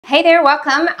Hey there,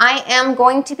 welcome. I am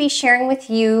going to be sharing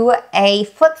with you a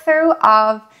flip through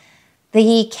of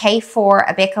the K4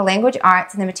 Abeka Language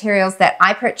Arts and the materials that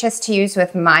I purchased to use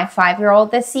with my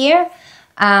 5-year-old this year.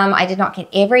 I did not get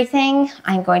everything.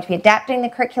 I'm going to be adapting the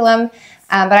curriculum,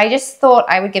 but I just thought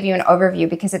I would give you an overview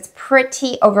because it's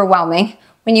pretty overwhelming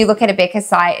when you look at Abeka's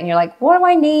site and you're like, what do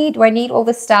I need? Do I need all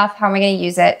this stuff? How am I going to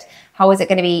use it? How is it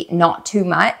going to be not too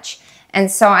much? And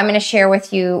so I'm going to share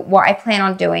with you what I plan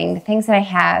on doing, the things that I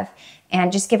have, and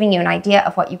just giving you an idea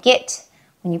of what you get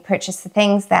when you purchase the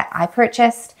things that I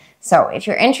purchased. So if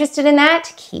you're interested in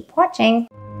that, keep watching.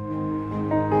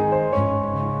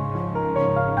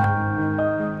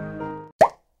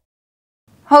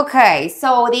 Okay,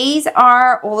 so these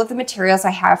are all of the materials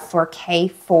I have for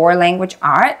K4 Language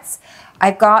Arts.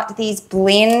 I've got these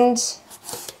Blend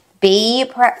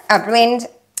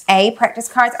A practice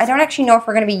cards. I don't actually know if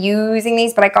we're going to be using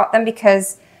these, but I got them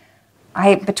because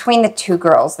between the two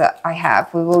girls that I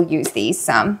have, we will use these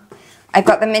some. I've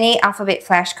got the mini alphabet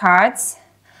flashcards.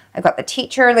 I've got the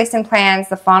teacher lesson plans,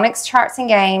 the phonics charts and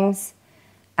games,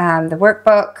 the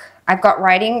workbook. I've got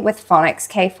writing with phonics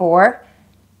K4,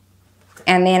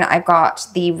 and then I've got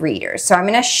the readers. So I'm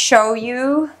going to show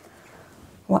you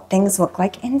what things look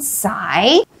like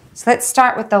inside. So let's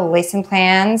start with the lesson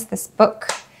plans. This book,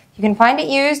 you can find it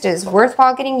used, is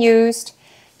worthwhile getting used.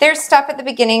 There's stuff at the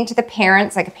beginning to the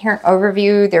parents, like a parent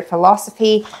overview, their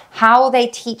philosophy, how they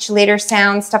teach letter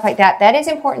sounds, stuff like that. That is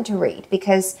important to read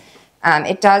because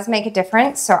it does make a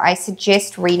difference. So I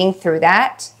suggest reading through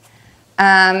that.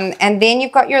 And then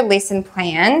you've got your lesson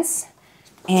plans.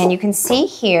 And you can see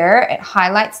here, it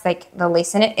highlights like the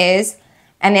lesson it is.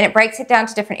 And then it breaks it down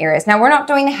to different areas. Now we're not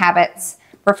doing the habits.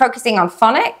 We're focusing on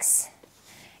phonics.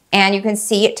 And you can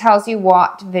see it tells you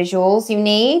what visuals you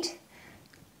need.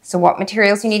 So what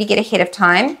materials you need to get ahead of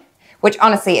time, which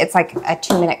honestly, it's like a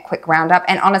 2-minute quick roundup.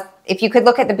 And if you could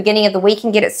look at the beginning of the week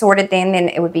and get it sorted then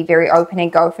it would be very open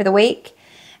and go for the week.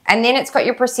 And then it's got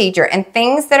your procedure. And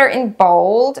things that are in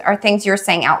bold are things you're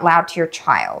saying out loud to your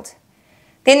child.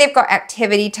 Then they've got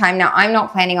activity time. Now, I'm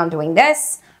not planning on doing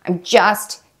this. I'm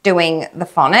just doing the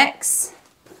phonics.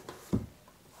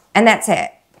 And that's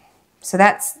it. So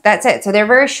that's it. So they're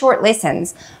very short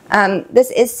lessons.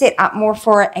 This is set up more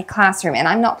for a classroom, and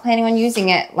I'm not planning on using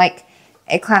it like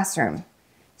a classroom.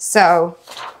 So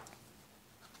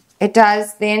it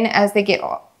does then, as they get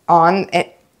on,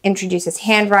 it introduces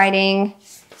handwriting.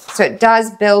 So it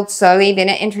does build slowly, then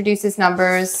it introduces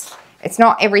numbers. It's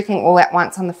not everything all at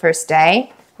once on the first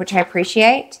day, which I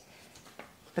appreciate.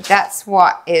 But that's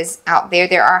what is out there.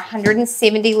 There are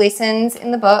 170 lessons in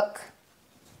the book.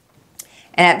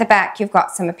 And at the back, you've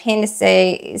got some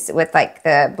appendices with like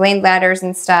the blend letters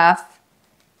and stuff.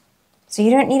 So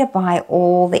you don't need to buy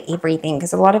all the everything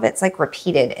because a lot of it's like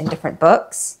repeated in different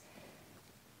books.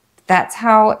 That's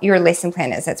how your lesson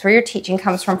plan is. That's where your teaching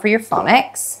comes from for your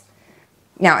phonics.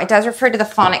 Now, it does refer to the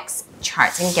phonics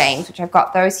charts and games, which I've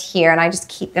got those here, and I just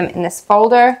keep them in this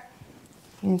folder.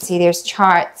 You can see there's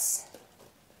charts.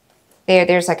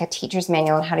 There's like a teacher's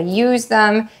manual on how to use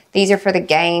them. These are for the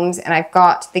games, and I've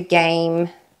got the game,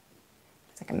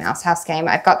 it's like a mouse house game.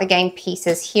 I've got the game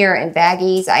pieces here in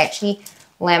baggies. I actually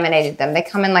laminated them. They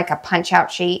come in like a punch out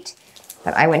sheet,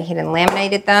 but I went ahead and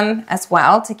laminated them as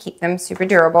well to keep them super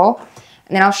durable.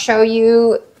 And then I'll show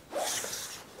you,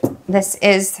 this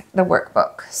is the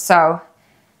workbook. So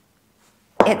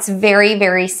it's very,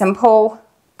 very simple,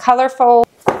 colorful.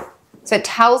 So it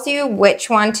tells you which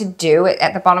one to do.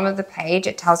 At the bottom of the page,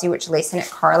 it tells you which lesson it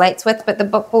correlates with, but the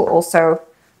book will also,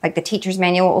 like the teacher's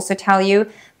manual will also tell you.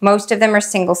 Most of them are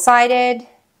single-sided,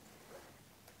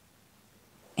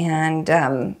 and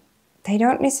you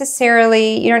don't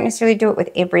necessarily do it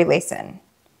with every lesson.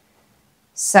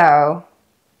 So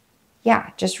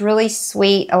yeah, just really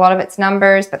sweet. A lot of it's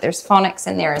numbers, but there's phonics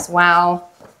in there as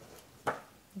well.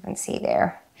 You can see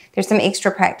there. There's some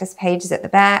extra practice pages at the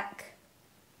back.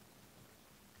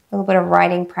 A little bit of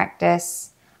writing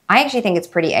practice. I actually think it's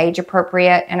pretty age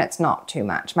appropriate and it's not too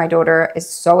much. My daughter is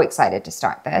so excited to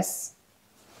start this.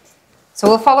 So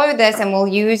we'll follow this and we'll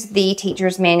use the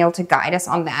teacher's manual to guide us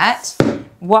on that.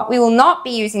 What we will not be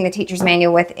using the teacher's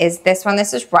manual with is this one.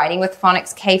 This is writing with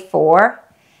phonics K4.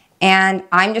 And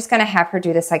I'm just going to have her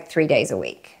do this like 3 days a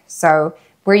week. So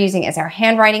we're using it as our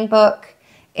handwriting book.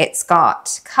 It's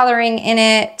got coloring in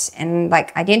it and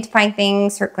like identifying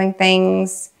things, circling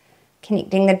things,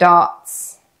 connecting the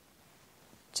dots.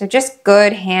 So just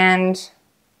good hand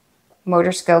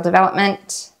motor skill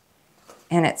development,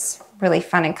 and it's really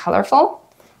fun and colorful.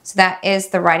 So that is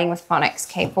the writing with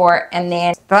phonics K4. And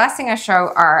then the last thing I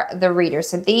show are the readers.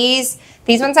 So these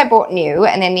ones I bought new,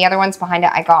 and then the other ones behind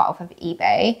it I got off of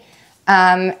eBay.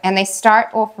 And they start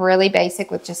off really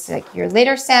basic with just like your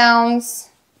letter sounds.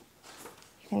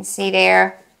 You can see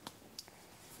there.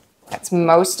 That's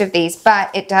most of these,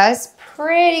 but it does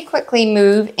pretty quickly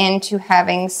move into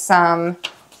having some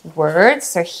words.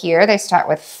 So here they start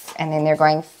with, and then they're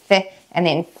going fit, and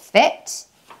then fit.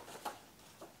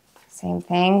 Same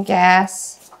thing,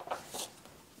 gas.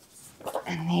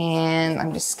 And then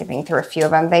I'm just skipping through a few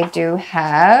of them. They do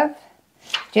have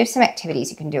some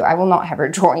activities you can do. I will not have her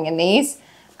drawing in these.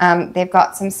 They've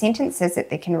got some sentences that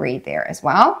they can read there as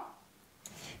well.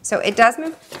 So it does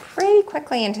move pretty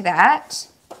quickly into that.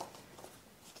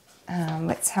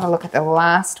 Let's have a look at the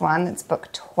last one. That's book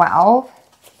 12.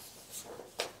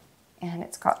 And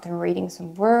it's got them reading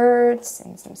some words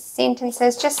and some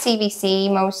sentences, just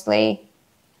CVC mostly.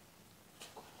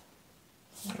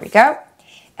 There we go.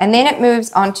 And then it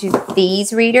moves on to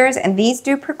these readers, and these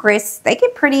do progress. They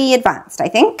get pretty advanced, I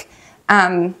think.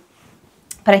 But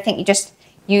I think you just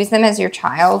use them as your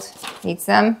child needs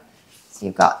them. So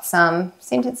you've got some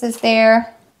sentences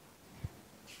there.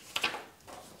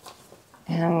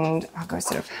 And I'll go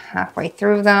sort of halfway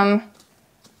through them.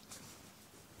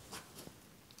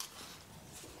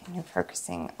 And you're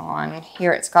focusing on,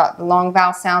 here it's got the long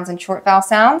vowel sounds and short vowel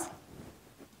sounds.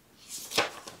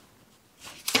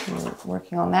 You're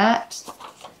working on that.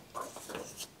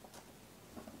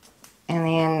 And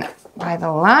then by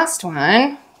the last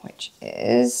one, which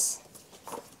is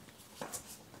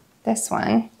this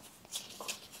one,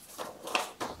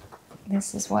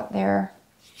 this is what they're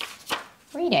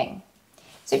reading.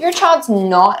 So if your child's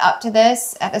not up to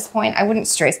this at this point, I wouldn't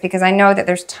stress, because I know that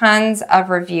there's tons of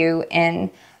review in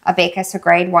Abeka, so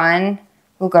grade 1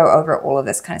 will go over all of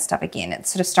this kind of stuff again. It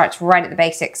sort of starts right at the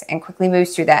basics and quickly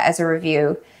moves through that as a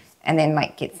review, and then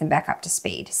like gets them back up to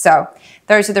speed. So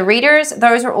those are the readers.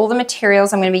 Those are all the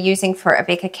materials I'm going to be using for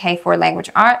Abeka K4 Language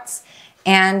Arts.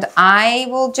 And I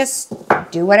will just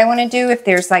do what I want to do. If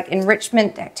there's like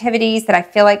enrichment activities that I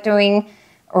feel like doing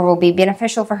or will be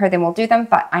beneficial for her, then we'll do them.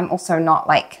 But I'm also not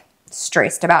like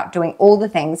stressed about doing all the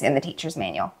things in the teacher's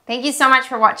manual. Thank you so much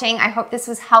for watching. I hope this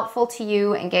was helpful to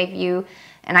you and gave you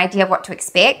an idea of what to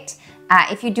expect.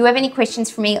 If you do have any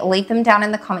questions for me, leave them down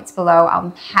in the comments below.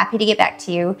 I'm happy to get back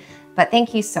to you. But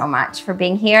thank you so much for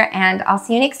being here, and I'll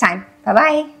see you next time.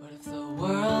 Bye-bye. What if the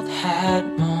world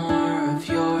had more of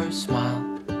your smile?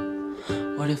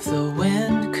 What if the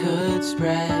wind could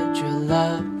spread your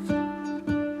love